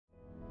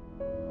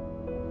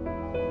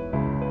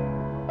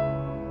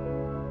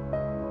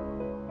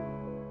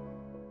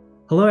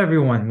Hello,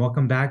 everyone.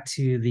 Welcome back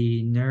to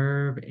the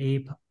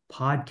Nervape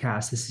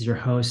podcast. This is your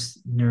host,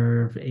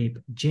 Nervape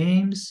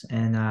James,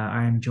 and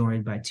I am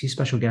joined by two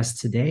special guests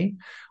today.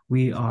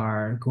 We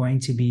are going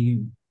to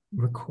be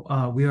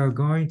recording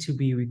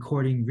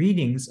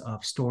readings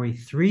of story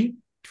three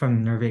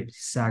from the Nervape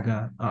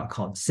saga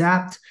called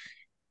Zapped,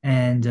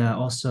 and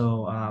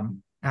also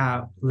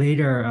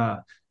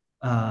later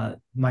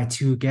my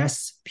two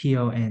guests,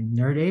 Piyo and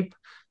Nerdape,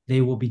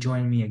 they will be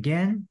joining me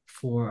again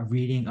for a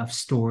reading of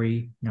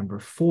story number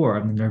four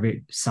of the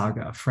Nervape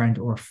saga, Friend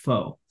or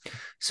Foe.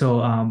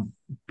 So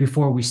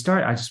before we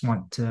start, I just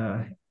want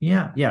to,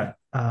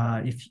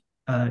 if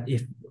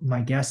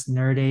my guests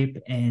Nerdape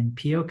and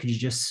Pio, could you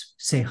just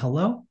say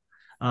hello?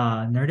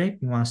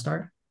 Nerdape, you want to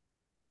start?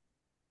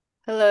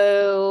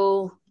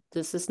 Hello,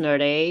 this is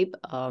Nerdape.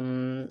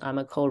 I'm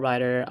a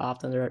co-writer of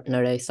the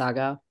Nerdape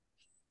saga.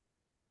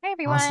 Hi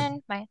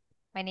Awesome. everyone,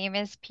 my name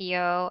is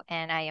Piyo,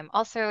 and I am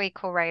also a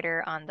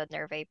co-writer on the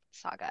Nervape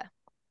saga.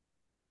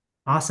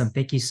 Awesome.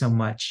 Thank you so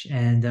much.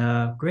 And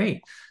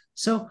great.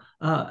 So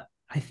I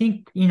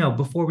think,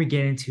 before we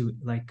get into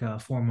like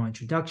formal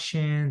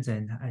introductions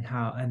and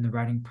the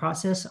writing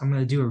process, I'm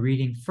going to do a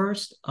reading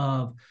first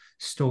of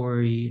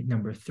story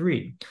number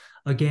three.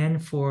 Again,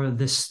 for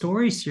the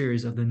story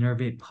series of the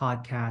Nervape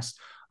podcast,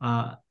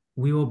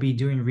 we will be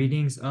doing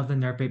readings of the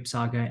Nervape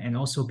saga and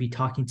also be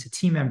talking to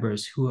team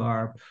members who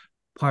are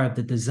part of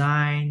the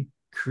design,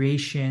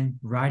 creation,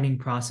 writing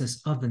process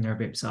of the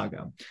Nervape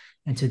saga.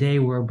 And today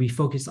we'll be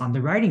focused on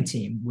the writing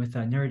team with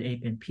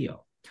Nerdape and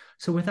Pio.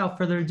 So without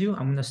further ado,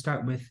 I'm going to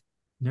start with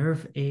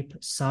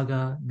Nervape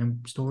Saga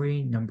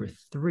story number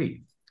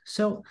three.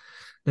 So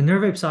the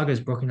Nervape Saga is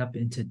broken up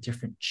into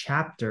different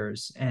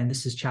chapters, and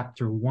this is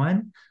chapter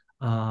one.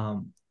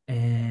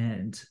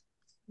 And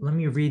let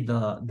me read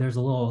there's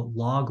a little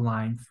log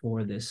line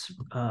for this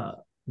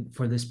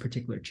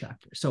particular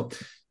chapter. So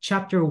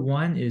chapter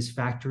one is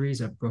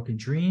Factories of Broken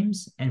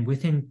Dreams. And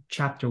within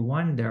chapter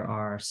one, there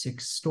are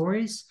 6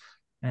 stories.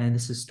 And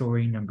this is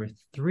story number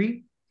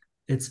three.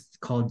 It's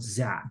called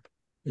Zapped.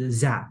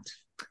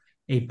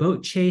 A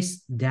boat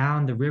chase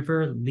down the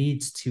river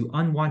leads to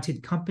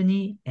unwanted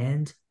company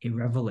and a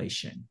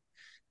revelation.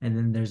 And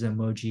then there's an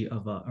emoji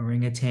of a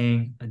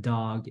orangutan, a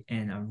dog,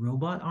 and a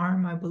robot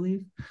arm, I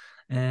believe.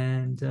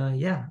 And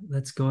yeah,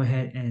 let's go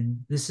ahead.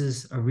 And this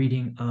is a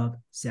reading of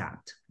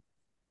Zapped.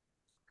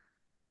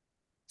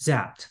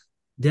 Zapped.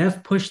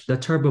 Dev pushed the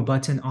turbo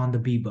button on the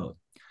B boat.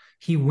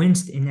 He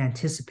winced in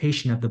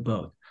anticipation of the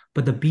boat,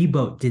 but the B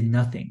boat did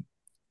nothing.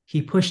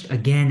 He pushed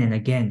again and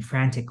again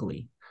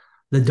frantically.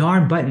 The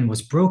darn button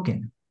was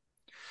broken.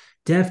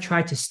 Dev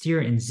tried to steer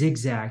in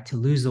zigzag to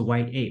lose the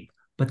white ape,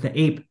 but the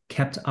ape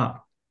kept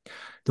up.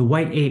 The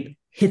white ape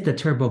hit the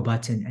turbo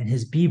button and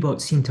his B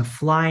boat seemed to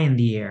fly in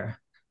the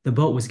air. The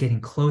boat was getting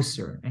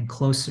closer and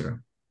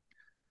closer.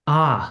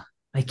 Ah,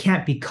 I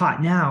can't be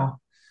caught now.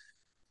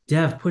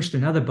 Dev pushed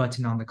another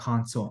button on the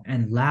console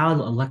and loud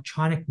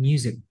electronic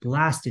music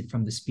blasted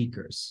from the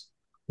speakers.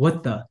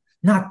 What the?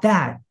 Not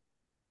that!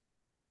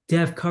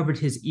 Dev covered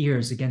his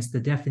ears against the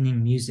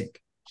deafening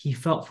music. He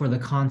felt for the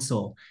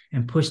console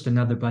and pushed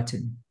another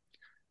button.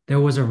 There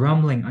was a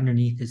rumbling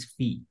underneath his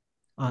feet.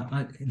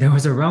 There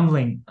was a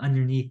rumbling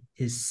underneath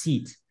his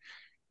seat,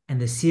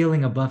 and the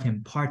ceiling above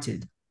him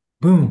parted.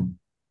 Boom!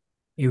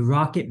 A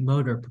rocket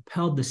motor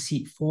propelled the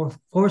seat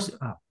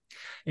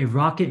A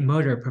rocket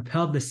motor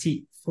propelled the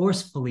seat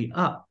forcefully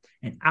up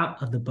and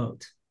out of the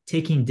boat,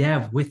 taking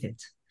Dev with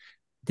it.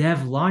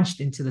 Dev launched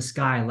into the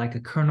sky like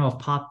a kernel of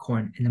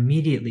popcorn and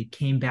immediately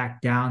came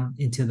back down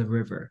into the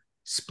river.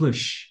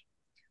 Sploosh.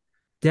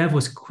 Dev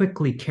was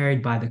quickly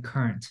carried by the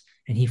current,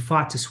 and he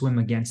fought to swim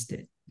against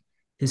it.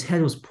 His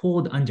head was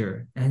pulled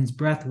under, and his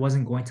breath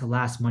wasn't going to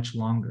last much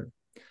longer.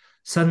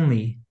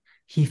 Suddenly,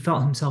 he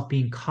felt himself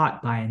being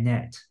caught by a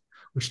net,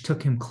 which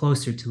took him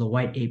closer to the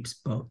white ape's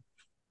boat.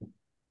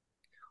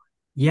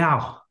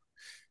 Yow!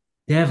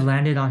 Dev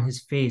landed on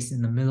his face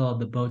in the middle of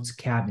the boat's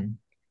cabin.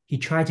 He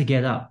tried to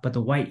get up, but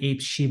the white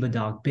ape's Shiba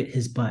dog bit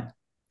his butt.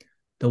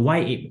 The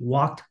white ape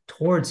walked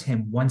towards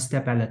him one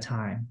step at a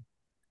time.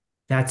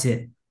 That's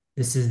it.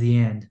 This is the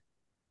end.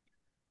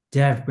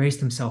 Dev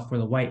braced himself for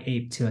the white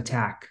ape to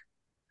attack.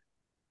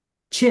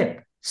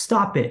 Chip,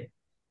 stop it!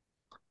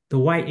 The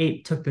white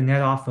ape took the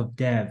net off of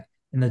Dev,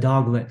 and the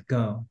dog let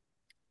go.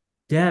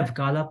 Dev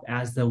got up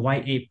as the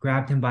white ape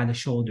grabbed him by the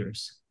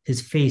shoulders,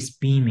 his face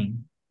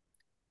beaming.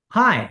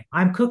 Hi,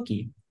 I'm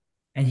Cookie,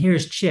 and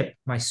here's Chip,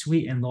 my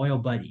sweet and loyal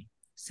buddy,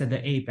 said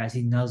the ape as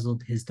he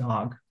nuzzled his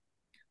dog.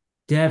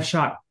 Dev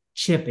shot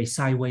Chip a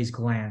sideways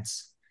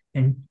glance,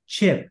 and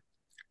Chip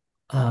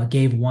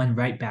gave one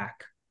right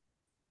back.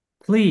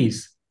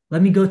 Please,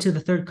 let me go to the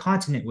third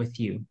continent with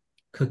you,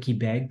 Cookie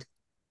begged.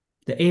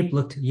 The ape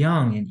looked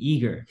young and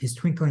eager, his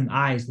twinkling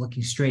eyes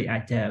looking straight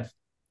at Dev.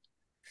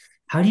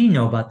 How do you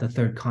know about the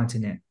third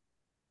continent?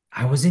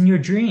 I was in your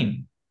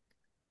dream.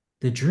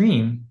 The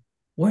dream?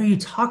 What are you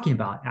talking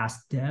about?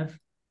 Asked Dev.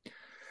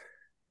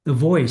 The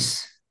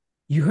voice.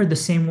 You heard the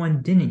same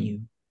one, didn't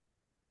you?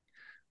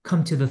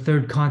 Come to the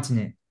third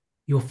continent.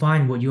 You'll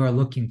find what you are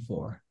looking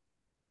for.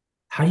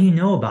 How do you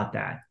know about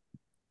that?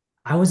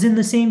 I was in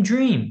the same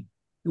dream.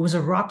 It was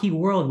a rocky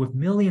world with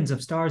millions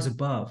of stars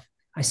above.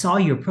 I saw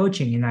you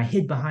approaching and I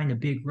hid behind a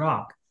big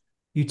rock.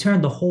 You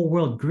turned the whole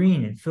world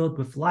green and filled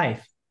with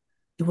life.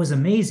 It was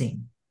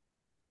amazing.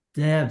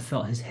 Dev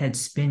felt his head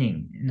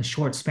spinning. In a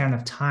short span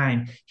of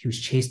time, he was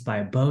chased by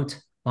a boat,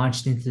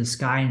 launched into the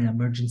sky in an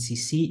emergency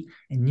seat,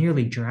 and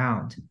nearly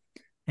drowned.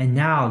 And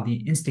now the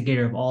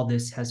instigator of all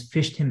this has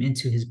fished him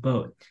into his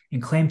boat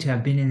and claimed to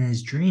have been in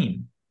his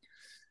dream.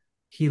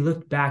 He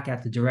looked back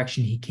at the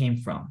direction he came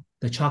from,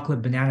 the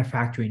chocolate banana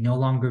factory no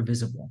longer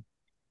visible.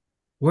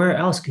 Where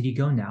else could he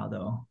go now,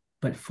 though,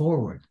 but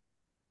forward?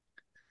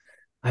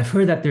 I've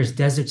heard that there's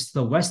deserts to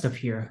the west of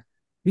here.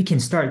 We can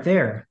start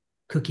there,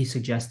 Cookie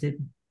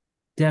suggested.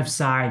 Dev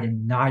sighed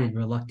and nodded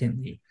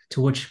reluctantly,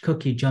 to which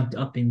Cookie jumped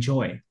up in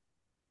joy.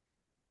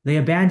 They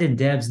abandoned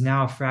Dev's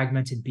now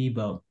fragmented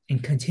B-boat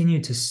and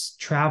continued to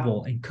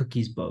travel in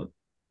Cookie's boat.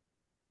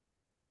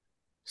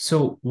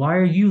 So why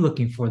are you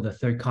looking for the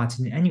third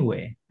continent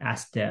anyway?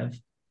 Asked Dev.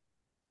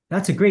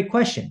 That's a great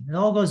question. It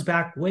all goes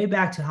back way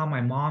back to how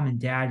my mom and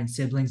dad and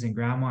siblings and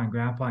grandma and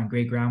grandpa and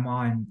great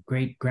grandma and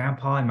great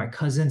grandpa and my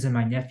cousins and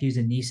my nephews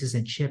and nieces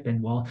and Chip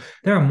and well,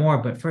 there are more,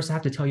 but first I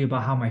have to tell you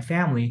about how my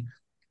family.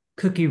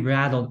 Cookie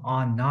rattled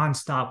on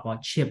nonstop while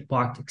Chip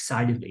barked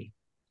excitedly.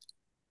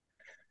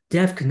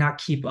 Dev could not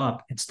keep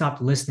up and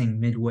stopped listening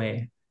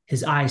midway.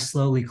 His eyes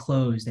slowly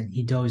closed and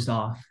he dozed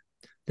off.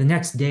 The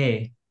next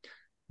day,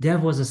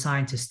 Dev was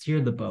assigned to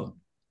steer the boat.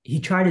 He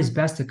tried his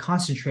best to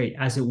concentrate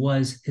as it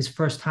was his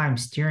first time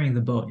steering the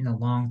boat in a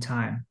long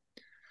time.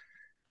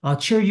 I'll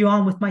cheer you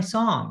on with my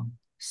song,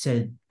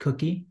 said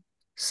Cookie.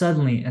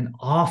 Suddenly, an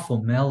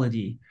awful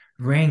melody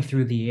rang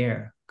through the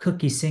air.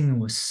 Cookie's singing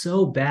was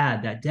so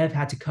bad that Dev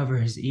had to cover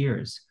his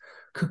ears.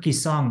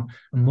 Cookie's song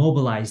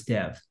immobilized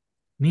Dev.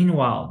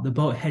 Meanwhile, the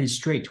boat headed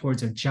straight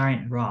towards a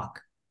giant rock.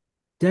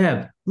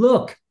 Dev,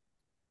 look!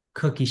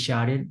 Cookie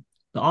shouted.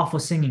 The awful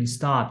singing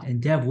stopped, and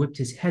Dev whipped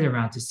his head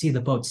around to see the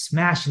boat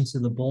smash into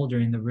the boulder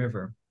in the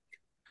river.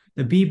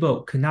 The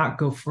B-boat could not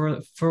go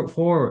forward.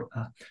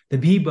 The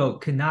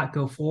B-boat could not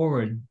go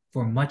forward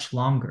for much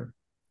longer.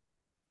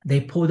 They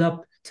pulled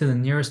up to the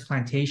nearest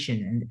plantation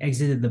and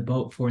exited the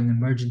boat for an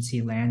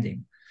emergency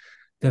landing.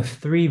 The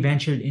three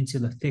ventured into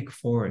the thick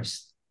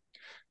forest.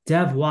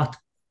 Dev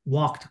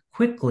walked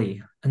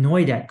quickly,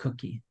 annoyed at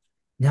Cookie.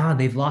 Now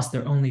they've lost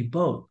their only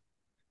boat.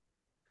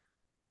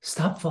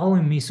 Stop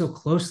following me so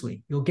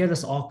closely. You'll get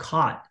us all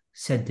caught,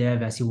 said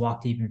Dev as he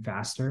walked even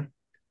faster.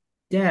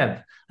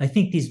 Dev, I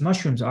think these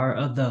mushrooms are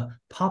of the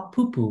pop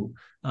poo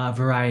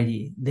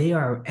variety. They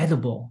are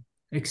edible,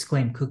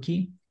 exclaimed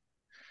Cookie.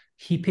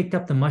 He picked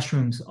up the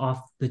mushrooms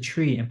off the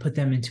tree and put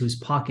them into his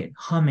pocket,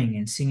 humming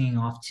and singing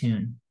off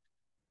tune.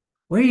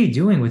 What are you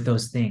doing with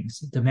those things?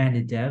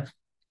 Demanded Dev.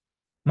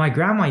 My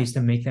grandma used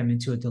to make them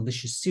into a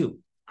delicious soup.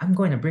 I'm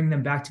going to bring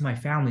them back to my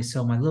family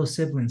so my little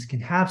siblings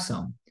can have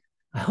some.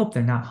 I hope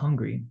they're not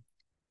hungry.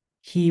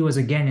 He was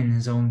again in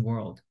his own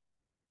world.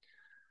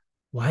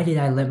 Why did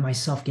I let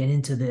myself get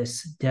into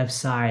this? Dev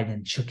sighed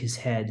and shook his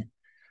head.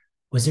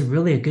 Was it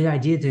really a good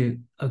idea to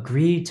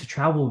agree to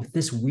travel with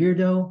this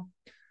weirdo?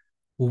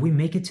 Will we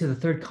make it to the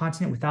third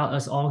continent without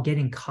us all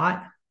getting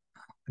caught?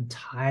 I'm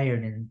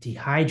tired and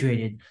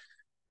dehydrated.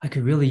 I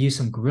could really use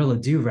some Gorilla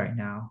Dew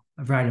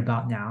right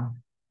about now.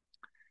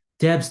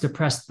 Dev's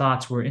depressed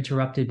thoughts were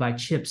interrupted by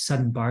Chip's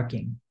sudden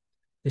barking.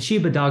 The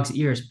Shiba dog's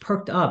ears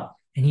perked up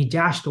and he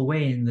dashed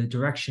away in the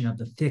direction of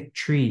the thick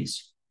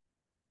trees.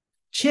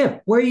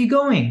 Chip, where are you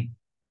going?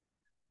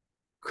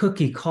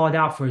 Cookie called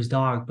out for his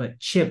dog, but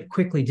Chip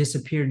quickly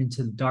disappeared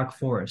into the dark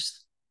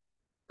forest.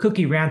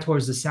 Cookie ran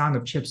towards the sound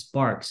of Chip's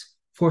barks,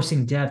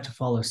 forcing Dev to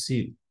follow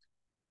suit.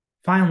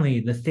 Finally,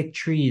 the thick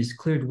trees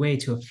cleared way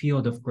to a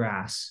field of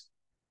grass.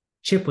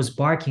 Chip was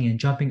barking and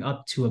jumping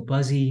up to a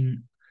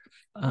buzzing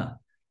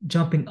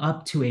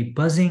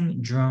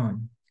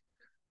drone.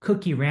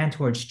 Cookie ran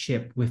towards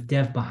Chip with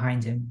Dev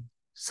behind him.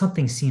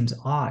 Something seems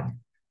odd,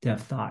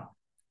 Dev thought.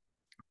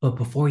 But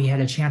before he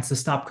had a chance to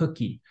stop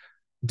Cookie,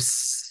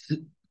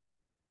 psst,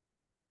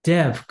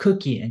 Dev,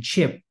 Cookie, and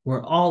Chip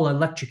were all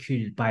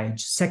electrocuted by a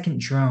second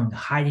drone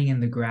hiding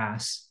in the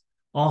grass.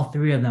 All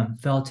three of them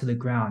fell to the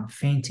ground,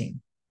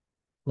 fainting.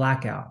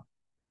 Blackout.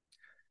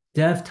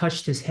 Dev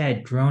touched his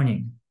head,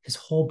 groaning. His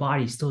whole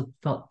body still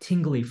felt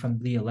tingly from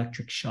the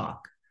electric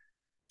shock.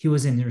 He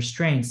was in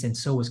restraints, and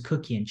so was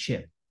Cookie and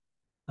Chip.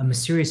 A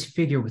mysterious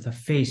figure with a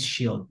face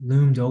shield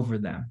loomed over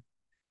them.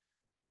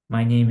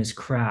 My name is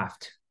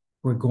Kraft.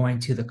 We're going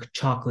to the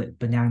chocolate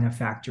banana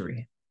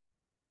factory.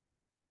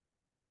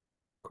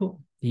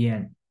 Cool. The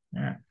end.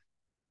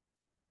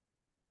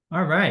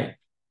 All right.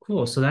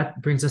 Cool. So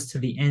that brings us to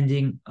the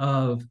ending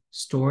of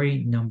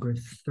story number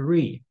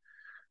 3.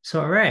 So,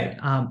 all right.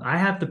 I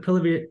have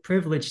the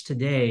privilege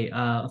today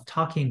of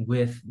talking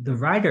with the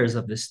writers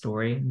of this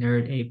story,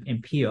 Nerdape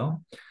and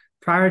Piyo.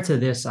 Prior to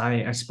this,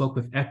 I spoke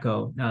with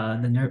Echo,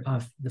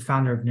 the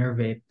founder of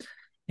Nervape,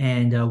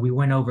 and we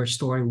went over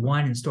story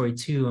 1 and story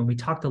 2, and we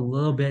talked a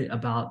little bit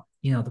about,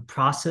 the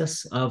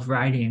process of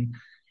writing,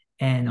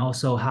 and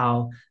also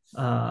how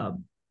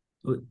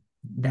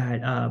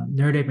that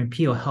Nerdape and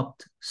Piyo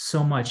helped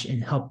so much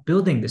in help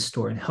building this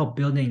story and help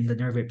building the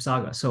Nerdape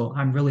saga. So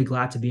I'm really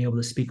glad to be able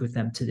to speak with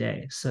them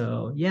today.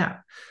 So yeah,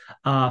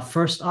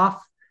 first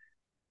off,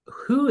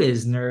 who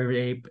is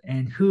Nerdape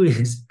and who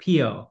is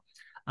Piyo?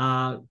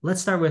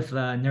 Let's start with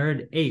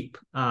Nerdape.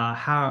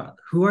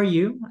 Who are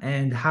you,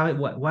 and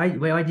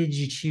why did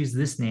you choose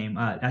this name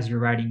as your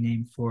writing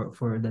name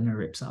for the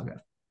Nerdape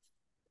saga?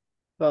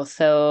 Well,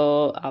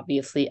 so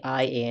obviously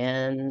I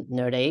am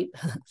Nerdape.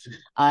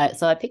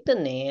 I picked the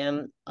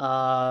name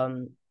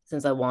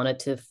since I wanted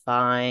to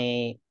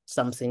find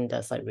something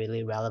that's like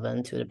really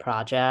relevant to the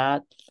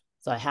project.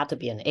 So I had to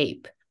be an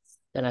ape.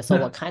 Then I saw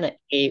what kind of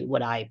ape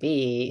would I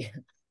be?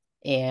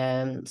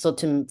 And so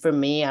for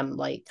me, I'm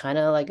like kind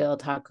of like a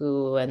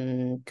otaku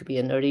and could be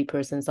a nerdy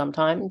person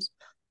sometimes.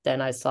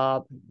 Then I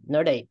saw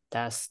Nerdape.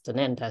 That's the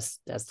name. That's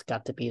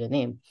got to be the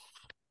name.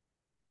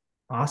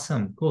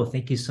 Awesome, cool.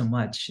 Thank you so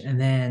much. And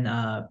then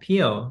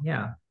Piyo,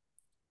 yeah.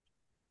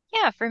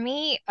 Yeah, for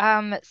me,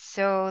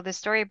 so the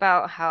story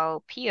about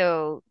how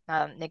Pio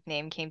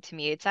nickname came to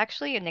me, it's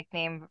actually a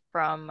nickname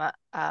from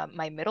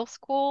my middle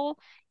school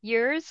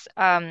years.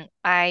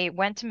 I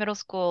went to middle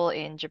school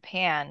in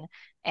Japan,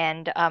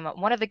 and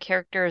one of the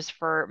characters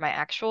for my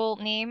actual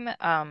name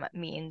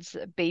means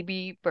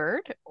baby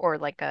bird or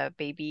like a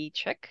baby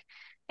chick.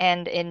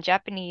 And in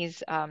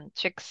Japanese,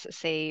 chicks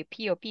say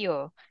pio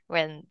pio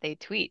when they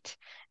tweet.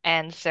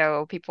 And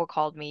so people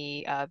called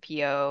me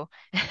Pio,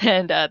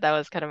 and that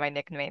was kind of my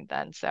nickname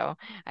then. So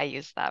I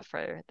used that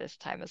for this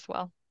time as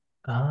well.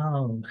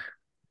 Oh,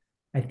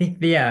 I think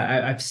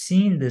yeah, I've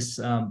seen this.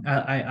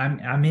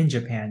 I'm in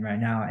Japan right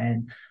now,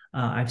 and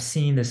I've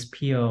seen this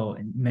PO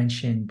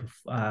mentioned.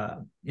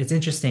 It's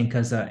interesting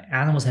because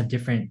animals have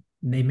different.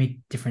 They make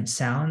different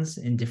sounds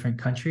in different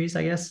countries.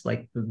 I guess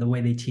like the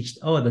way they teach.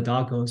 Oh, the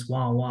dog goes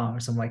wah wah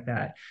or something like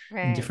that in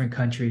Right. different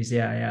countries.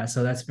 Yeah, yeah.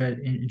 So that's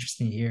very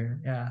interesting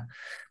here.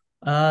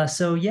 Yeah.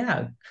 So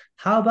yeah,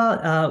 how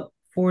about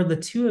for the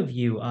two of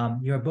you?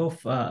 You're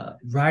both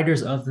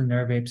writers of the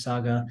Nervape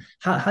saga.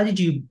 How did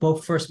you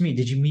both first meet?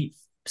 Did you meet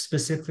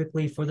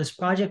specifically for this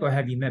project, or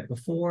have you met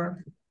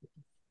before?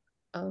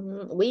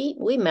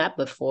 We met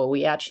before.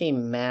 We actually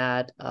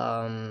met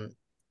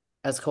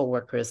as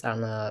co-workers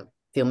on a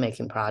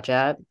filmmaking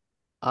project.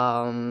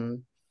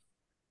 Um,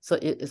 so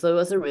it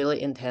was a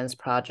really intense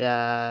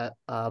project,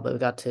 but we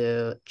got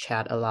to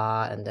chat a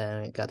lot and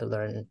then we got to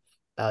learn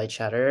about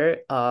each other.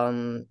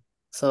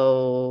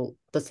 So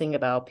the thing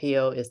about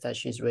Pio is that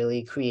she's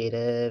really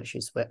creative.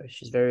 She's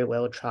very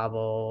well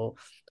traveled.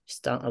 She's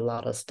done a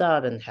lot of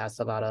stuff and has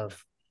a lot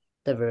of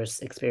diverse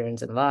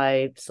experience in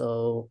life.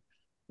 So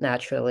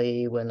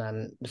naturally, when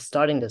I'm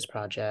starting this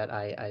project,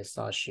 I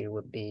saw she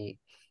would be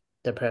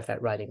the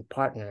perfect writing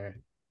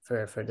partner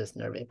for this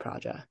Nerve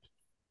project.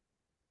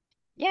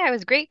 Yeah, it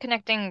was great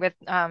connecting with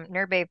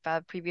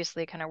Nerdape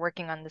previously kind of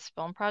working on this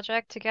film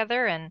project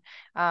together. And,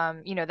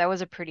 that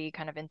was a pretty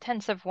kind of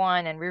intensive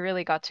one. And we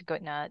really got to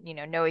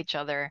know each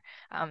other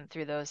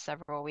through those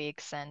several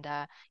weeks. And,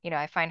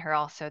 I find her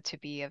also to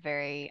be a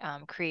very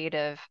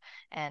creative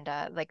and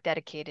like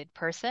dedicated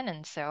person.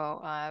 And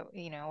so,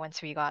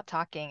 once we got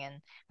talking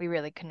and we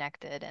really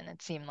connected, and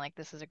it seemed like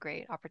this is a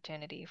great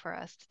opportunity for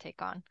us to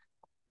take on.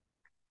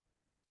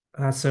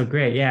 That's so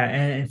great. Yeah,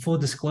 and full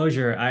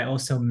disclosure, I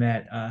also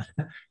met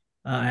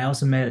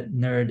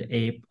Nerd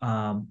Ape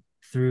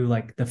through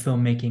like the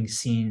filmmaking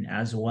scene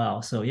as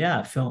well. So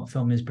yeah,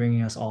 film is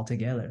bringing us all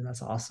together.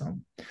 That's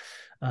awesome.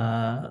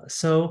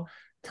 So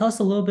tell us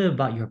a little bit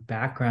about your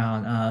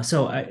background.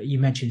 You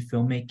mentioned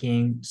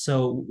filmmaking.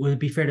 So would it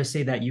be fair to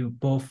say that you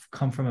both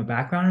come from a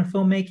background in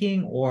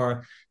filmmaking,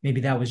 or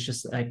maybe that was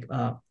just like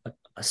a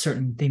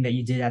certain thing that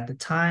you did at the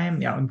time?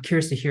 Yeah, I'm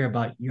curious to hear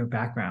about your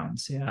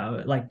backgrounds.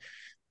 Yeah, like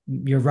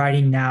you're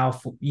writing now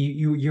for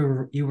you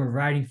were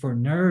writing for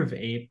Nerve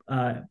Ape,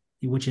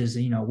 which is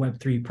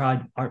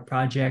Web3 art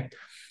project,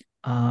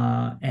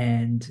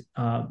 and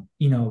the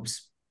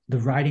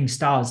writing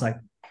style is like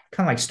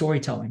kind of like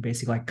storytelling,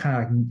 basically, like kind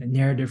of like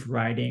narrative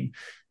writing.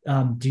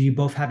 Do you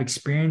both have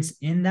experience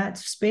in that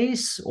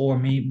space, or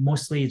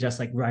mostly just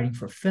like writing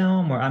for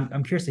film? Or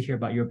I'm curious to hear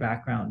about your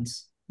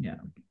backgrounds. Yeah.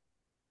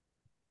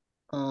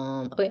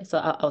 Okay, so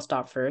I'll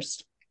start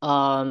first. So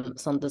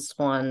on this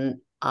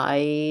one,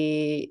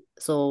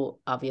 so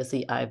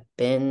obviously I've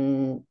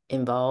been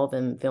involved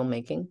in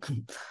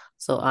filmmaking.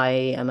 So I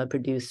am a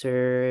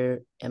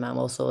producer and I'm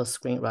also a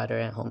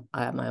screenwriter at home.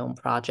 I have my own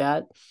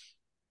project.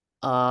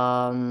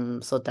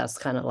 So that's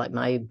kind of like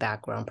my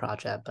background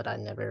project, but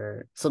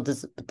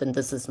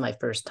this is my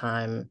first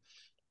time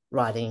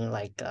writing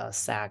like a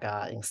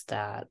saga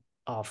instead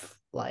of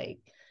like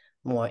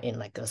more in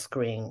like a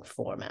screen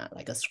format,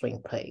 like a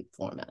screenplay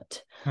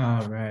format.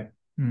 All right.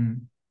 Hmm.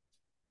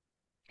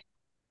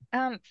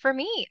 For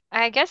me,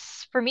 I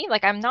guess for me,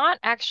 like I'm not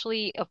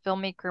actually a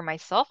filmmaker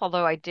myself,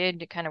 although I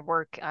did kind of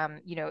work,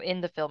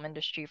 in the film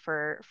industry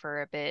for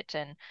a bit,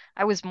 and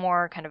I was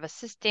more kind of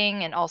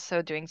assisting and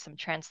also doing some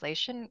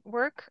translation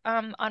work,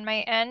 on my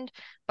end.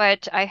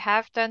 But I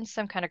have done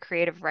some kind of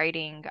creative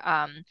writing,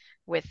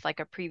 with like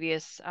for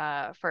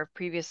a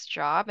previous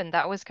job, and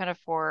that was kind of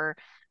for.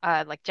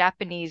 Like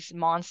Japanese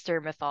monster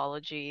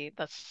mythology.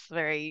 That's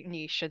very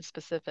niche and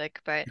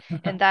specific, but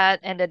and that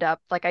ended up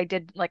like I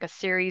did like a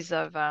series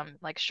of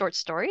like short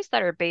stories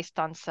that are based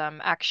on some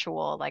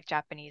actual like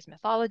Japanese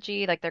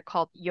mythology. Like they're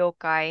called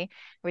yokai,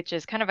 which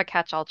is kind of a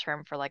catch-all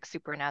term for like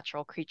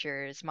supernatural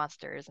creatures,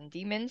 monsters, and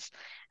demons.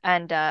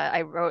 And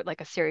I wrote like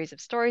a series of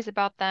stories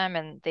about them,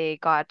 and they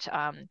got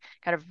kind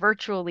of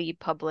virtually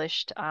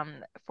published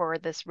for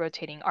this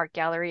rotating art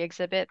gallery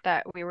exhibit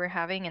that we were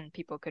having, and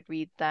people could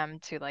read them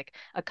to like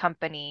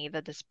accompany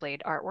the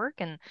displayed artwork.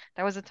 And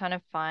that was a ton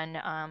of fun.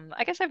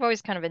 I guess I've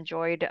always kind of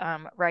enjoyed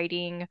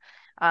writing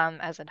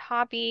as a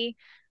hobby.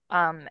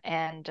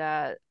 And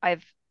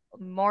I've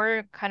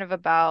more kind of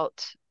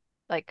about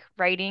like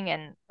writing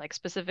and like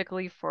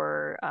specifically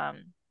for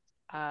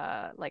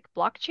like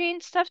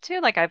blockchain stuff too.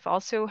 Like I've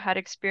also had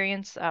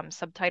experience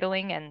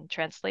subtitling and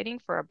translating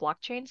for a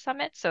blockchain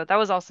summit. So that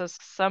was also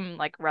some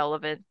like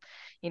relevant,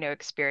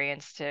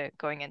 experience to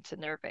going into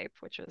Nervape,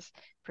 which was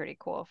pretty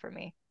cool for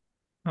me.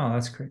 Oh,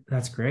 that's great.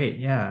 That's great.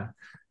 Yeah.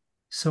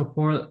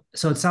 So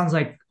it sounds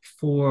like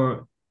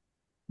for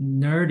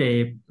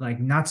Nerdape, like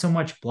not so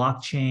much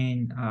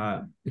blockchain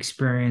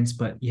experience,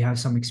 but you have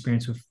some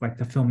experience with like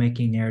the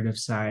filmmaking narrative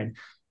side.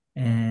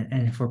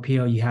 And for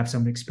Piyo, you have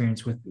some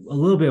experience with a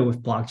little bit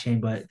with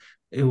blockchain, but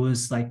it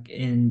was like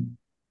in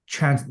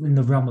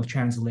the realm of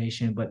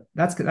translation. But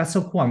that's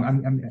so cool.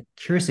 I'm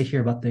curious to hear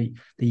about the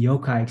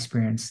yokai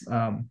experience.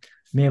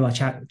 Maybe I'll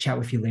chat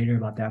with you later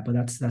about that, but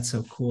that's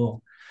so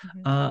cool.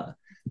 Mhm. Uh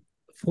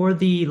for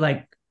the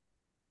like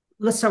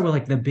let's start with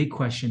like the big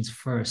questions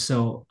first.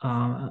 So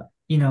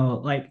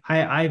like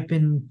I've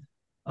been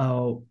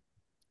uh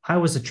I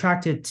was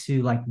attracted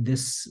to like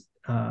this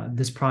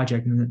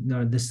project,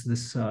 no, this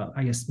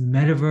I guess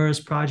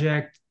metaverse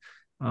project,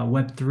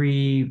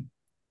 Web3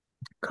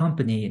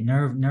 company,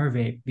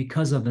 Nervape,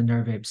 because of the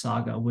Nervape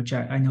saga, which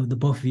I know the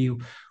both of you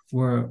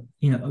were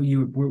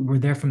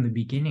there from the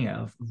beginning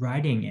of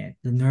writing it,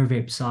 the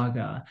Nervape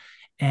saga.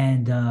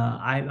 And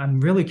I'm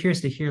really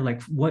curious to hear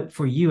like what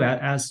for you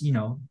as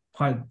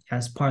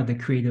part of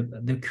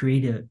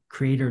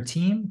creative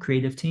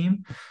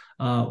team,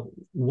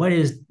 what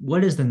is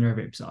the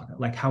Nerdape saga?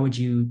 Like, how would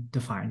you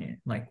define it?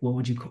 Like,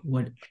 what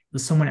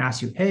if someone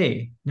asks you,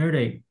 hey,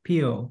 Nerdape,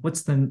 Pio,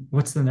 what's the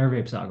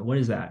Nerdape saga? What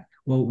is that?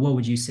 Well, what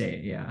would you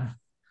say? Yeah.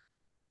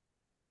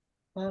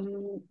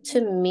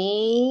 To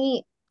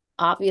me,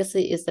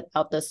 obviously, it's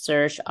about the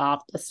search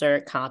of the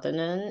third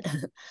continent,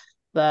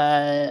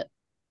 but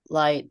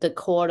like the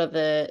core of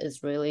it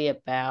is really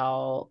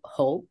about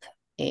hope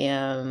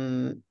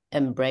and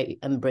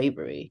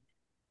bravery.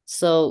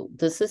 So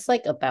this is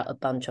like about a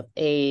bunch of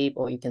ape,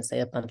 or you can say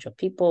a bunch of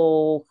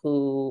people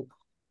who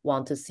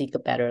want to seek a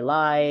better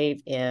life,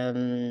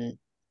 and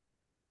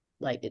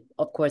like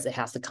of course it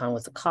has to come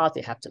with a cost.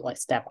 You have to like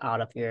step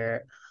out of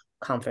your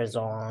comfort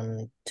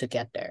zone to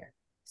get there.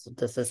 So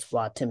this is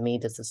what to me,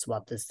 this is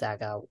what the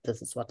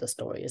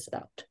story is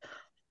about.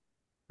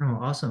 Oh,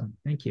 awesome.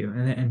 Thank you.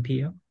 And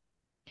Pio?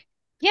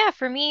 Yeah,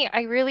 for me,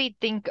 I really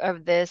think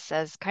of this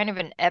as kind of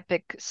an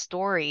epic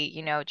story,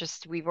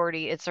 just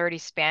it's already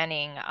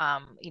spanning,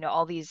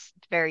 all these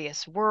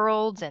various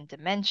worlds and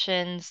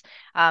dimensions,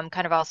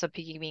 kind of also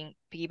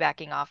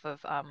piggybacking off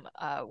of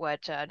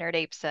what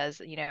Nerdape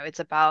says, it's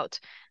about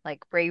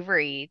like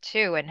bravery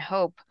too and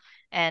hope.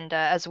 And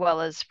as well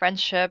as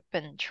friendship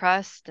and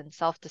trust and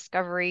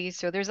self-discovery.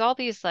 So there's all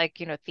these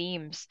like,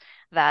 themes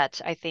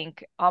that I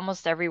think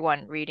almost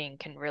everyone reading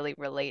can really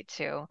relate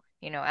to,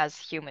 as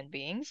human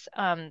beings,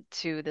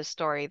 to the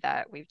story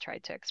that we've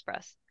tried to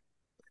express.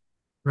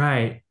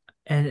 Right.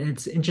 And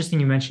it's interesting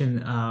you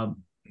mentioned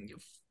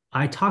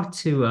I talked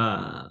to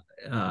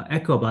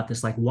Echo about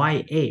this, like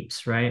why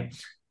apes, right?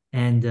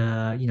 And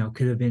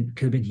could have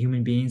been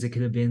human beings, it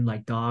could have been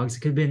like dogs, it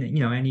could have been,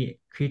 any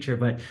creature,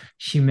 but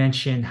she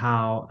mentioned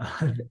how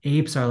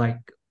apes are like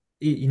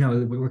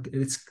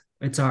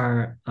it's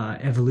our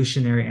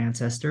evolutionary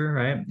ancestor,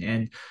 right?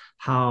 And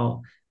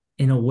how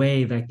in a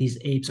way like these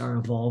apes are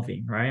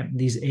evolving, right?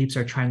 These apes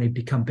are trying to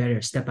become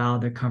better, step out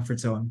of their comfort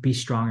zone, be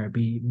stronger,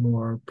 be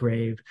more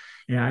brave.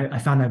 And I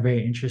found that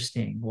very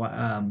interesting.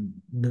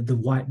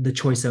 The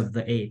choice of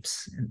the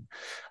apes.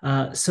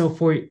 So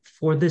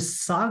for this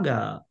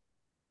saga,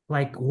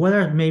 like what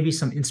are maybe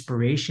some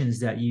inspirations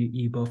that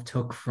you both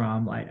took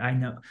from? Like I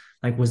know,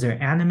 like was there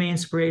anime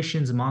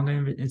inspirations,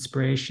 manga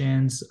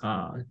inspirations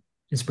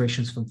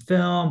from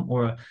film,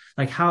 or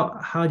like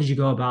how did you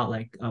go about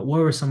like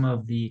what were some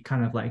of the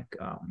kind of like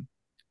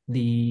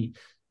the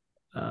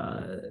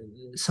uh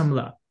some of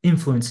the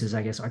influences,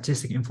 I guess,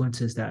 artistic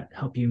influences that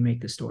help you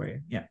make the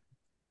story? Yeah.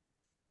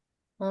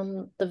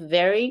 The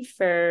very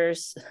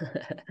first,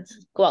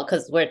 well,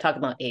 because we're talking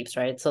about apes,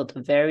 right? So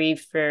the very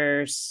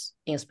first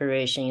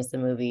inspiration is the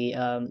movie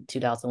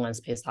 2001: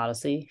 Space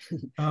Odyssey.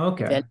 Oh,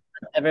 If okay. you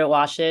ever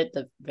watch it,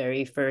 the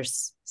very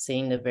first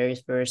scene, the very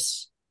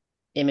first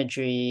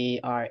imagery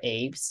are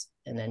apes,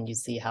 and then you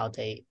see how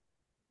they,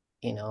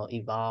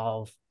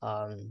 evolve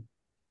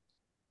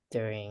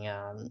during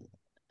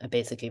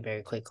basically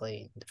very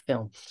quickly the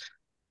film.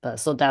 But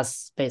so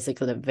that's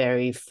basically the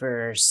very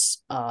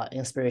first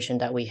inspiration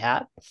that we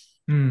had.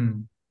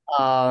 Hmm.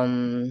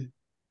 Um,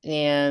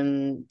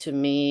 and to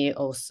me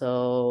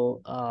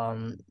also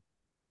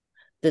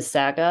the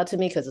saga to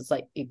me because it's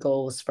like it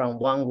goes from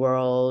one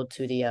world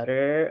to the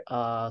other.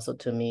 So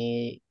to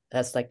me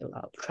that's like a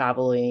lot of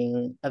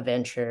traveling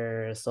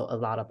adventure. So a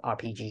lot of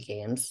RPG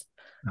games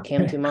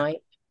came to Okay.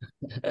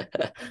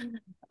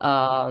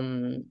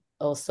 mind.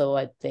 Also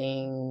I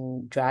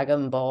think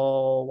Dragon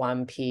Ball,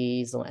 One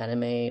Piece, or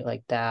anime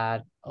like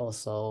that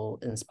also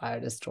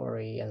inspired the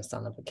story and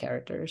some of the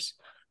characters.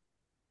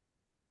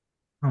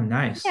 Oh,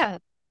 nice. Yeah.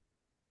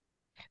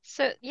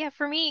 So yeah,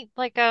 for me,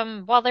 like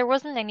while there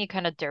wasn't any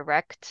kind of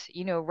direct,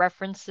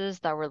 references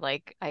that were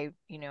like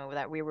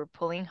that we were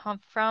pulling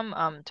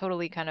from,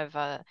 totally kind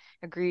of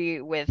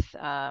agree with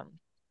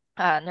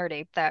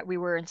Nerdape that we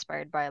were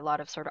inspired by a lot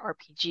of sort of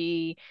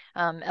RPG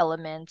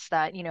elements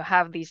that,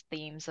 have these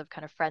themes of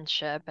kind of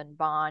friendship and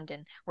bond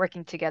and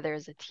working together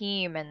as a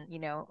team and,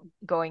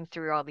 going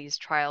through all these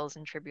trials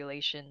and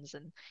tribulations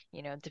and,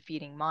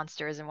 defeating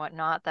monsters and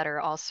whatnot that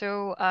are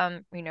also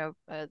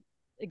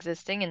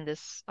existing in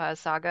this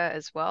saga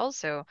as well.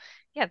 So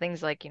yeah,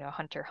 things like,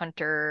 Hunter x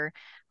Hunter,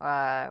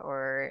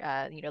 or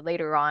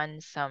later on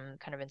some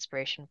kind of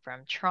inspiration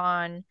from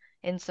Tron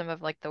in some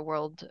of like the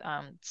world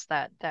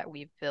that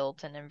we've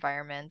built and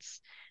environments.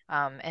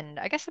 And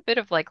I guess a bit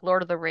of like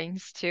Lord of the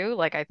Rings too.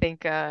 Like I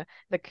think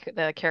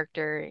the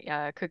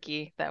character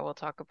Cookie that we'll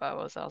talk about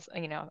was also,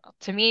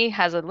 to me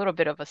has a little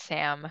bit of a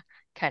Sam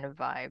kind of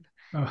vibe.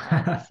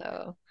 Oh.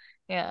 So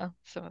yeah,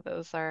 some of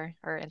those are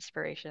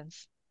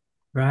inspirations.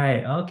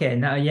 Right. Okay.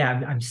 Now, yeah,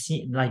 I'm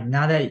seeing like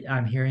now that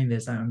I'm hearing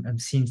this, I'm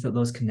seeing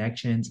those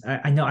connections.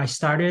 I know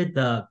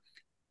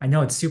I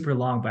know it's super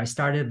long, but I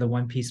started the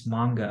One Piece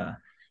manga,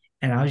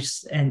 and I was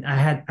just and I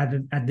had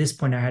at this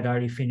point I had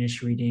already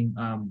finished reading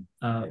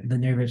the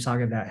Nervape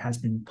saga that has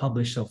been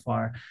published so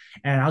far,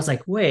 and I was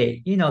like,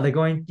 wait, they're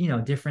going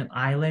different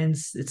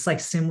islands. It's like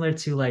similar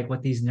to like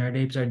what these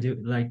Nerdapes are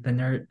doing, like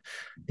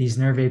these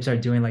Nervapes are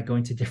doing, like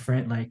going to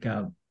different like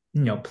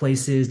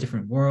places,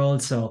 different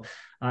worlds. So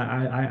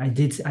I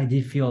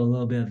did feel a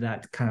little bit of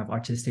that kind of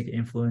artistic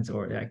influence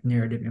or like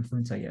narrative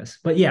influence, I guess.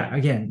 But yeah,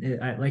 again,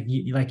 like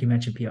you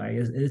mentioned, Piyo, I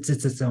guess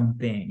it's its own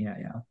thing. Yeah,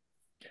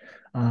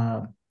 yeah.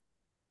 Uh,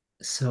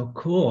 so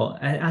cool.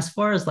 And as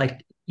far as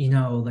like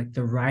like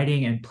the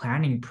writing and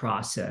planning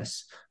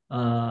process,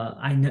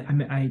 I know I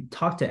mean I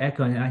talked to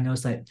Echo and I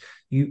noticed that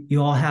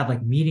you all have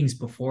like meetings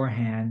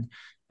beforehand.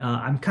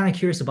 I'm kind of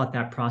curious about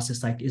that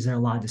process. Like, is there a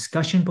lot of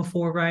discussion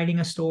before writing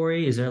a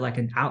story? Is there like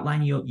an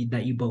outline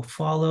that you both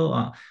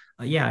follow?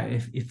 Yeah,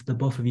 if the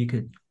both of you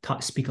could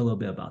speak a little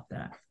bit about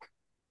that.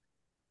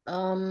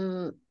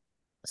 Um,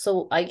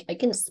 so I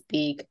can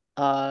speak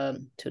to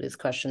this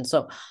question.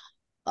 So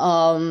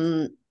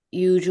um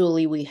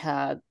usually we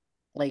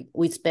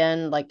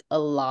spend like a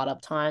lot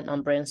of time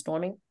on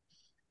brainstorming.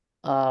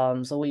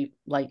 So we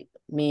like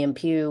me and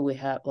Pew, we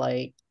have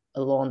like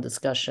a long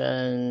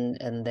discussion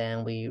and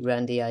then we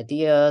ran the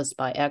ideas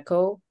by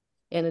Echo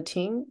in the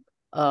team.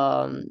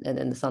 And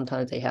then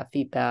sometimes they have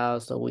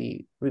feedback, so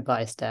we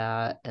revise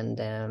that. And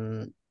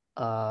then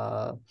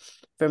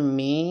for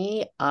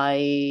me,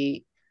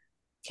 I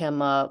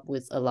came up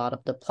with a lot of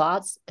the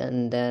plots,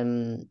 and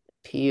then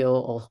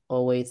Pio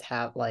always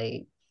have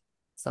like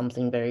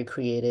something very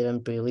creative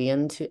and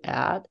brilliant to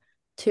add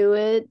to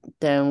it.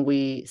 Then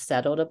we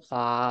settle the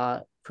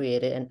plot,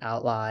 created an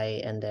outline,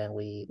 and then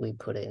we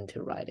put it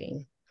into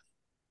writing.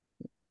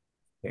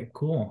 Okay,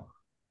 cool.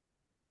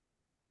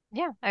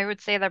 Yeah, I would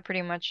say that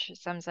pretty much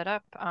sums it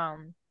up.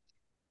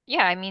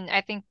 Yeah, I mean, I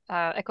think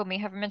Echo may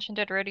have mentioned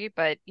it already,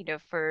 but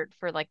for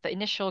like the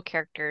initial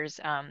characters,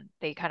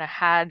 they kind of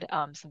had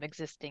some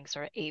existing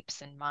sort of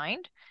apes in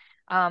mind.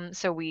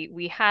 So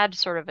we had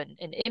sort of an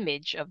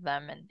image of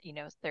them, and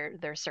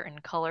their certain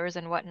colors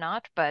and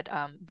whatnot, but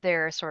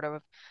their sort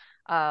of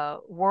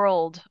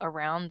world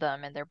around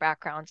them and their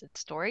backgrounds and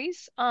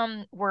stories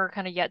were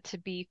kind of yet to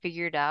be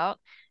figured out.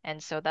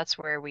 And so that's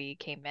where we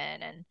came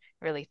in and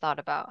really thought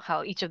about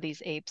how each of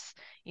these apes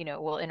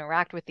will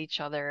interact with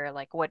each other.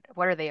 Like what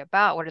are they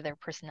about? What are their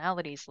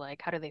personalities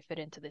like? How do they fit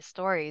into the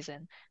stories?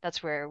 And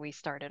that's where we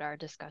started our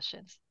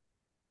discussions.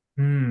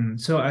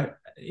 So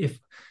if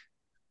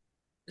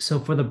so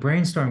for the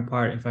brainstorming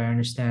part, if I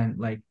understand,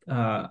 like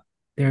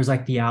there's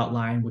like the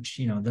outline, which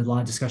the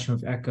long discussion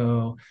with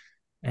Echo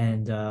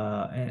and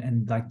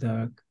like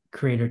the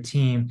creator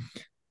team.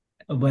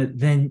 But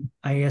then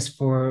I guess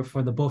for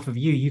the both of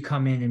you, you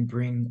come in and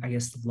bring, I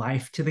guess,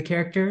 life to the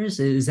characters.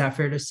 Is that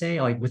fair to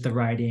say? Like with the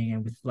writing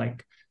and with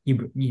like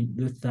you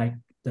with like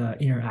the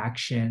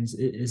interactions.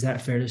 Is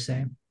that fair to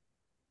say?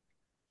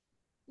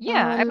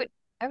 Yeah, Um,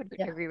 I would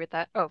yeah, agree with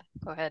that. Oh,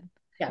 go ahead.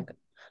 yeah.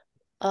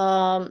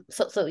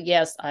 So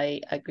yes,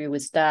 I agree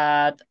with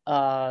that.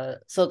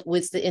 So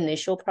with the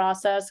initial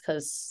process,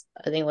 because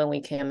I think when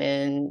we came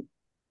in,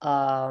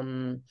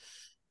 um,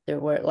 there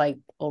were like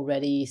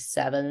already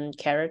 7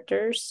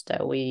 characters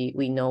that we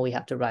know we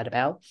have to write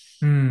about.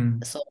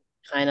 Hmm. So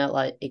kind of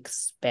like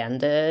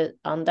expanded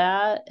on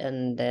that,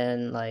 and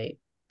then like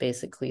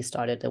basically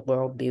started the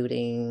world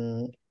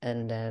building,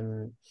 and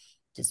then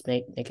just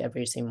make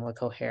everything more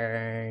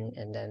coherent,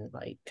 and then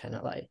like kind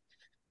of like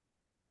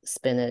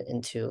spin it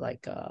into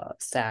like a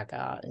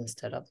saga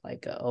instead of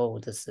like oh,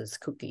 this is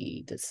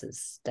Cookie, this is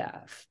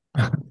Staff.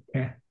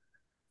 Yeah,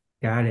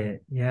 got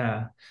it.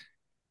 Yeah.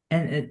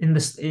 And in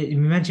this, you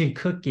mentioned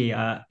Cookie.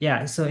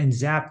 Yeah. So in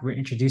Zap, we're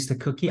introduced to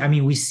Cookie. I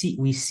mean, we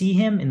see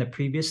him in the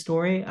previous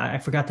story. I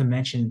forgot to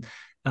mention,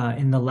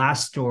 in the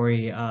last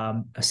story,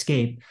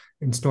 Escape,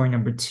 in story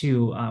number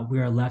 2, we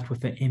are left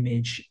with an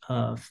image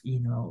of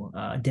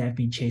Dev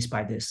being chased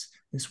by this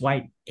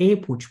white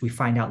ape, which we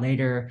find out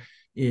later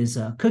is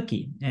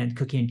Cookie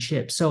and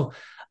Chip. So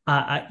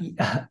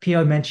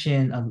Pio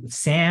mentioned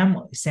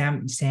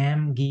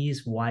Sam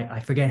Gee's why I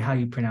forget how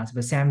you pronounce it,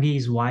 but Sam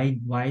Gee's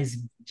wise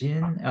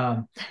Jin.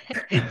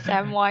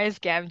 Samwise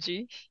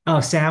Gamgee. Oh,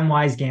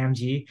 Samwise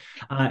Gamgee.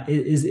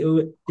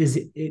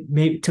 It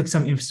maybe took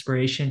some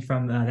inspiration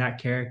from that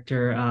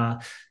character.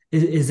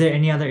 Is there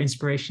any other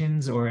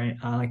inspirations or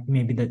like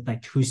maybe the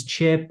like who's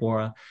Chip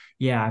or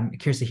yeah, I'm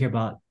curious to hear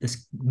about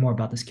this more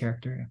about this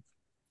character.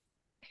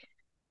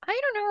 I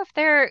don't know if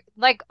they're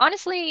like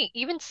honestly,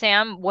 even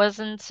Sam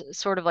wasn't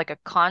sort of like a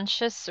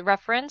conscious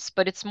reference,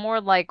 but it's more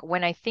like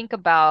when I think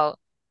about,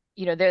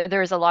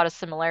 there's a lot of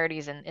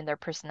similarities in their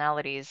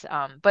personalities,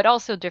 but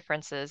also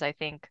differences. I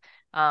think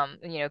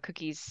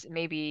Cookie's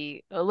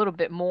maybe a little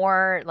bit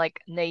more like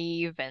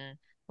naive and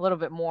a little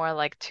bit more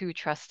like too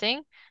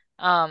trusting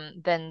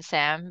than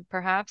Sam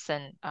perhaps.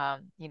 And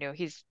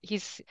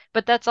he's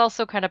but that's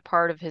also kind of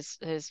part of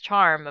his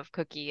charm of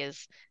Cookie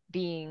is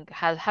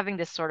having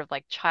this sort of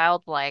like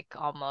childlike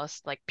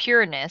almost like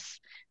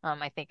pureness.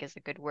 I think is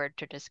a good word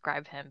to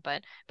describe him,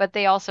 but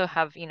they also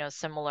have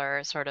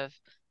similar sort of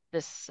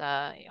this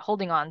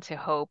holding on to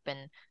hope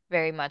and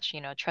very much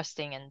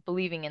trusting and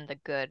believing in the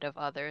good of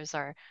others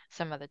are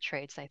some of the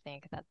traits I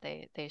think that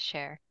they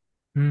share.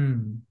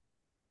 Hmm.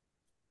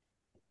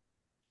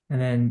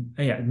 And then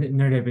yeah,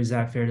 Nerdape, is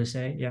that fair to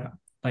say? Yeah.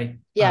 Like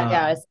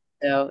Yeah,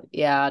 so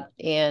yeah,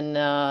 and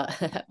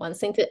one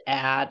thing to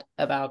add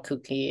about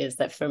Cookie is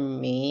that for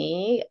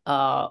me,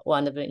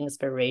 one of the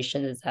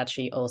inspiration is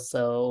actually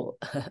also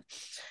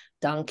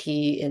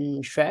Donkey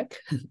in Shrek.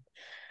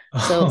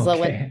 So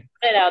when okay.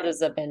 I started out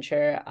this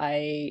adventure,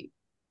 I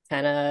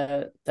kind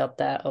of felt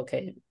that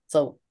okay,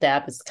 so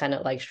Dab is kind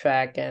of like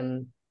Shrek,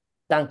 and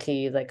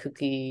Donkey like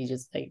Cookie,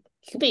 just like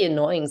he could be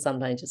annoying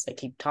sometimes, just like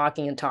keep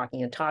talking and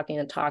talking and talking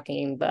and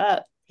talking,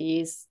 but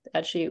he's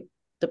actually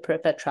the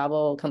perfect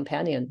travel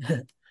companion.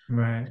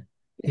 Right.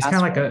 He's kind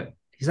Ask of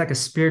like for. a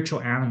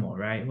spiritual animal,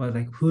 right? Well,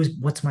 like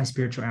what's my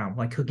spiritual animal?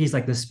 Like Cookie's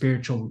like the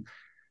spiritual,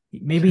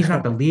 maybe he's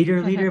not the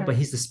leader, but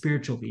he's the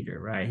spiritual leader,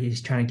 right?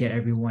 He's trying to get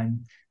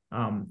everyone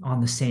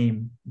on the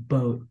same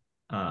boat,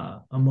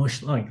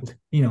 emotionally,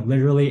 like,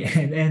 literally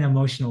and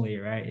emotionally,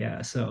 right?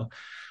 Yeah. So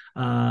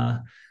uh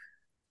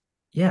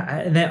yeah,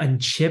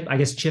 and Chip, I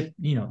guess Chip,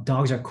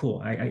 dogs are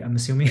cool. I'm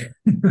assuming.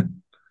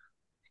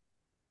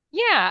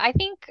 Yeah, I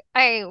think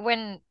I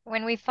when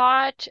we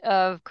thought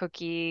of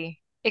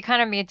Cookie, it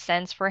kind of made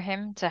sense for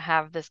him to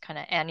have this kind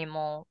of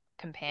animal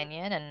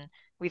companion, and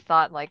we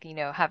thought like,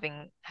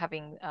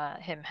 having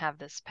him have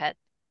this pet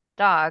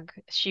dog,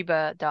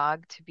 Shiba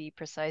dog to be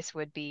precise,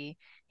 would be,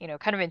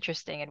 kind of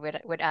interesting and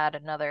would add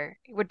another,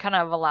 it would kind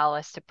of allow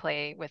us to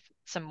play with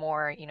some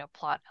more,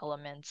 plot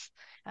elements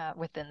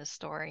within the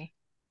story.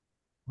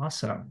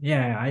 Awesome.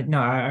 Yeah, I no,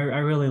 I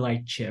really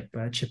like Chip.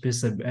 Chip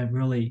is a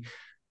really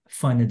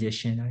fun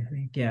addition, I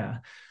think. Yeah.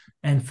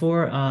 And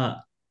for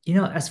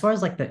as far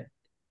as like the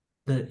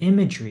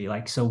imagery,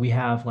 like so we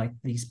have like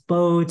these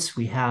boats,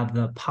 we have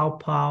the pow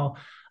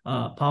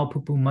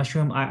poo poo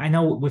mushroom. I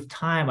know with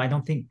time, I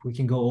don't think we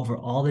can go over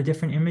all the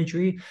different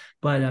imagery,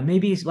 but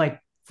maybe it's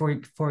like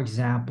for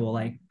example,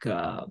 like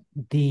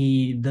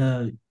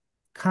the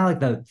kind of like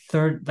the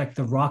third, like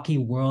the rocky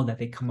world that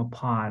they come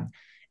upon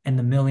and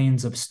the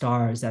millions of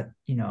stars that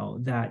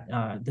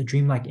the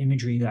dreamlike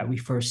imagery that we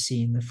first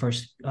see in the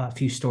first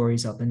few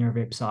stories of the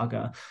Nervape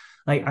saga.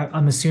 Like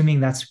I'm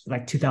assuming that's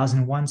like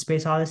 2001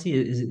 Space Odyssey.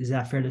 Is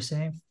that fair to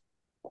say?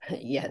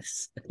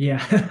 Yes.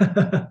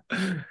 Yeah.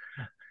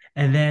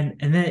 And then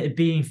it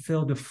being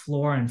filled with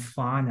flora and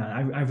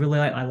fauna. I really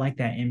like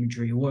that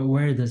imagery.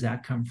 Where does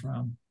that come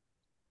from?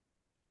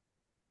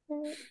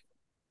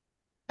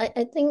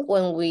 I think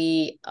when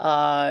we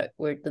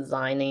were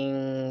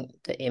designing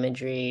the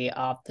imagery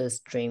of this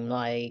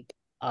dreamlike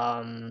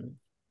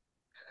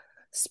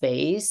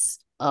space,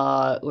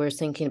 we're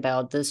thinking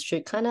about this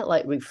should kind of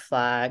like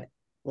reflect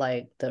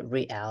like the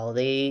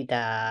reality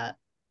that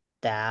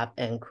Dab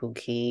and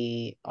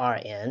Cookie are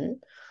in.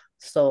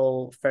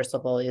 So first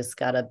of all, it's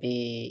gotta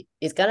be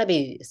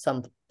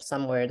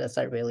somewhere that's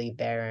like really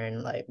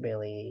barren, like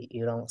really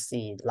you don't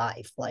see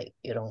life, like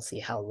you don't see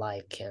how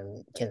life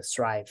can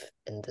thrive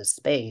in this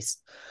space.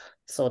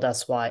 So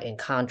that's why in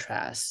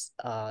contrast,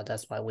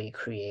 that's why we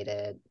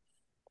created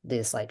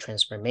this like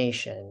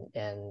transformation.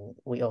 And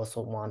we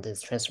also want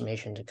this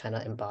transformation to kind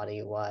of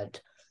embody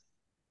what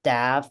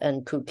Dav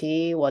and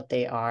Cookie, what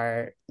they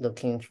are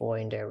looking for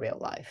in their real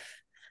life.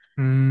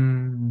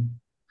 Mm,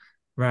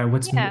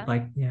 right. Yeah.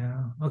 Like,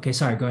 yeah. Okay,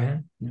 sorry, go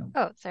ahead. Yeah.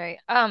 Oh, sorry.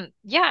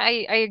 Yeah,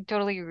 I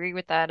totally agree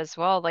with that as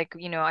well. Like,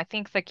 I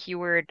think the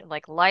keyword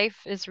like life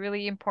is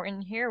really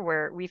important here,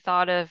 where we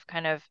thought of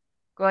kind of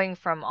going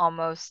from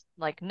almost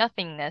like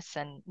nothingness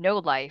and no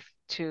life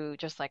to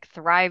just like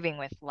thriving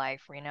with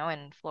life,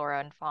 and flora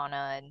and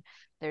fauna, and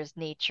there's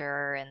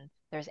nature and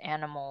there's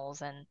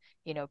animals and,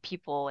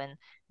 people, and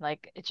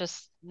like it's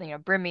just,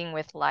 brimming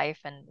with life,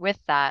 and with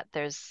that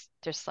there's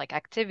just like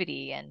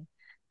activity and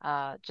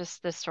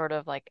just this sort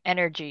of like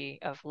energy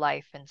of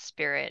life and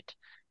spirit.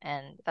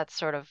 And that's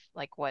sort of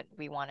like what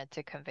we wanted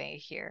to convey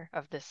here,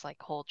 of this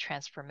like whole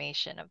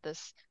transformation of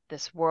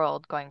this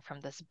world going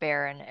from this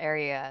barren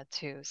area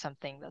to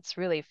something that's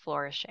really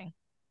flourishing.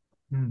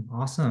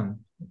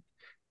 Awesome.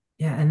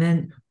 Yeah, and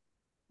then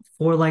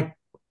for like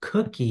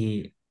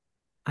Cookie,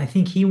 I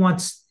think he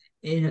wants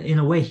in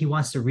a way he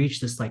wants to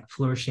reach this like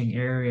flourishing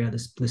area,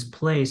 this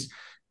place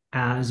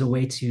as a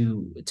way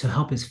to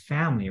help his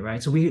family,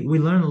 right? So we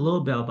learn a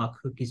little bit about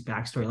Cookie's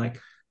backstory, like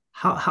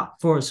how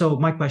for so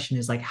my question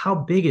is like how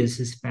big is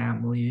his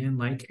family? And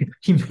like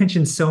he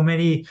mentioned so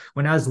many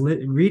when I was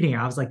reading,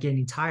 I was like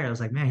getting tired. I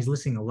was like, man, he's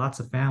listing lots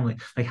of family.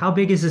 Like how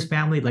big is his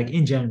family? Like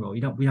in general, we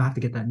don't have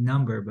to get that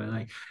number, but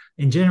like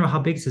in general, how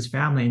big is his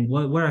family and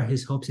what are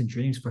his hopes and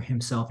dreams for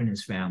himself and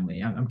his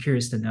family? I'm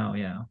curious to know,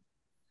 yeah.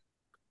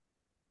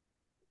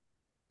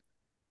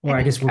 I Or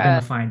I guess think we're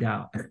gonna find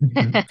out.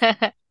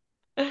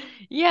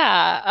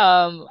 Yeah,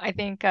 I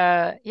think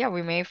yeah,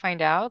 we may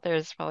find out.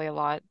 There's probably a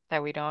lot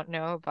that we don't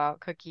know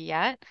about Cookie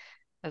yet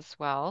as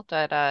well,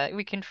 but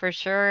we can for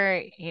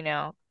sure,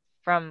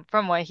 from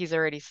what he's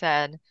already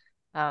said,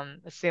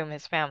 assume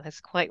his family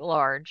is quite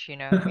large, he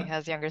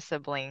has younger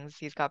siblings,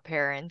 he's got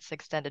parents,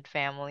 extended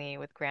family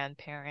with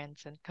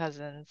grandparents and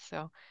cousins.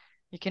 So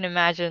you can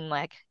imagine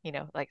like,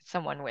 like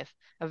someone with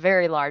a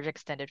very large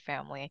extended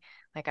family.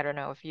 Like I don't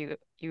know if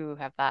you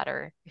have that,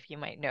 or if you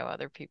might know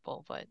other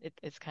people, but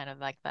it's kind of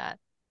like that.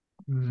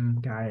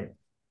 Got it.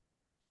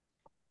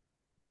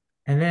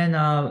 And then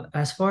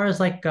as far as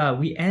like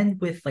we end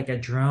with like a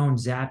drone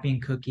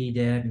zapping Cookie,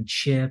 Dev, and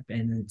Chip,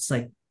 and it's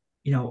like,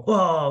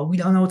 oh, we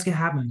don't know what's gonna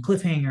happen,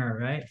 cliffhanger,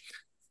 right?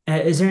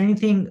 Is there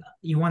anything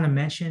you want to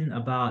mention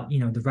about,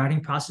 the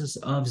writing process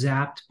of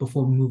Zapped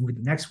before we move with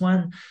the next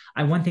one?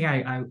 One thing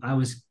I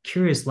was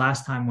curious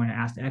last time when I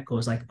asked Echo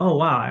was like, oh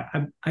wow,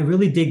 I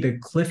really dig the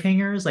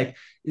cliffhangers. Like,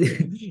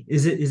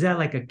 is that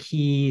like a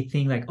key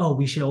thing? Like, oh,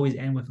 we should always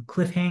end with a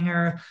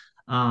cliffhanger.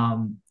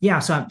 Yeah.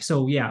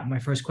 So yeah, my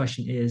first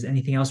question is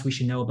anything else we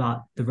should know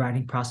about the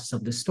writing process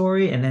of the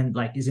story, and then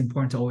like is it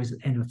important to always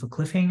end with a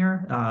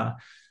cliffhanger?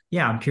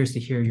 Yeah, I'm curious to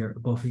hear your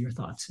both of your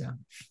thoughts. Yeah.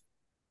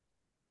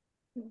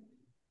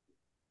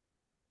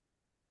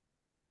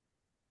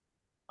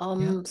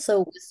 Yeah. So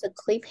with the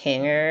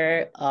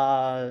cliffhanger,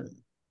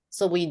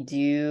 so we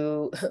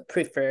do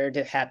prefer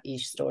to have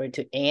each story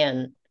to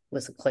end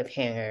with a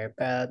cliffhanger,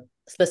 but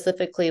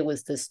specifically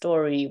with this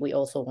story, we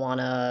also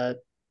wanna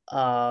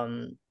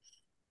kind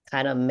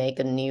of make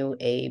a new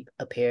ape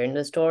appear in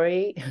the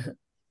story.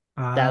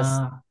 That's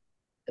Ah,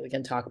 we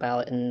can talk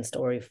about in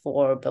story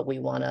 4, but we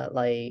wanna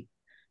like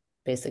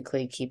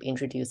basically keep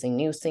introducing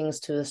new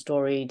things to the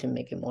story to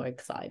make it more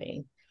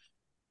exciting.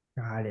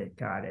 got it.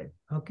 Got it.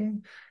 Okay.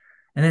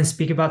 And then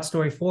speak about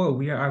story 4.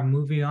 We are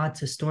moving on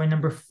to story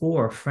number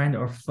 4, friend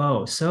or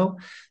foe. So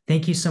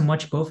thank you so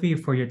much, both of you,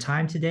 for your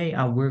time today.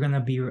 We're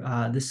gonna be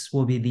this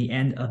will be the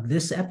end of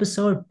this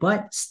episode,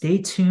 but stay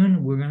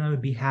tuned. We're gonna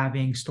be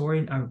having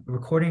story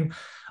recording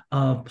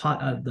of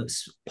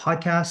this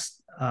podcast.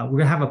 We're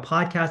gonna have a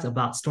podcast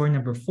about story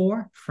number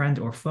 4, friend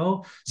or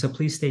foe. So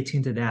please stay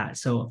tuned to that.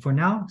 So for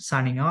now,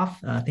 signing off.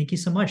 Thank you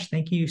so much.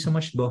 Thank you so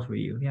much to both of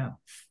you. Yeah.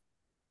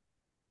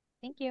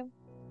 Thank you.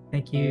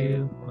 Thank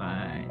you.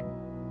 Bye.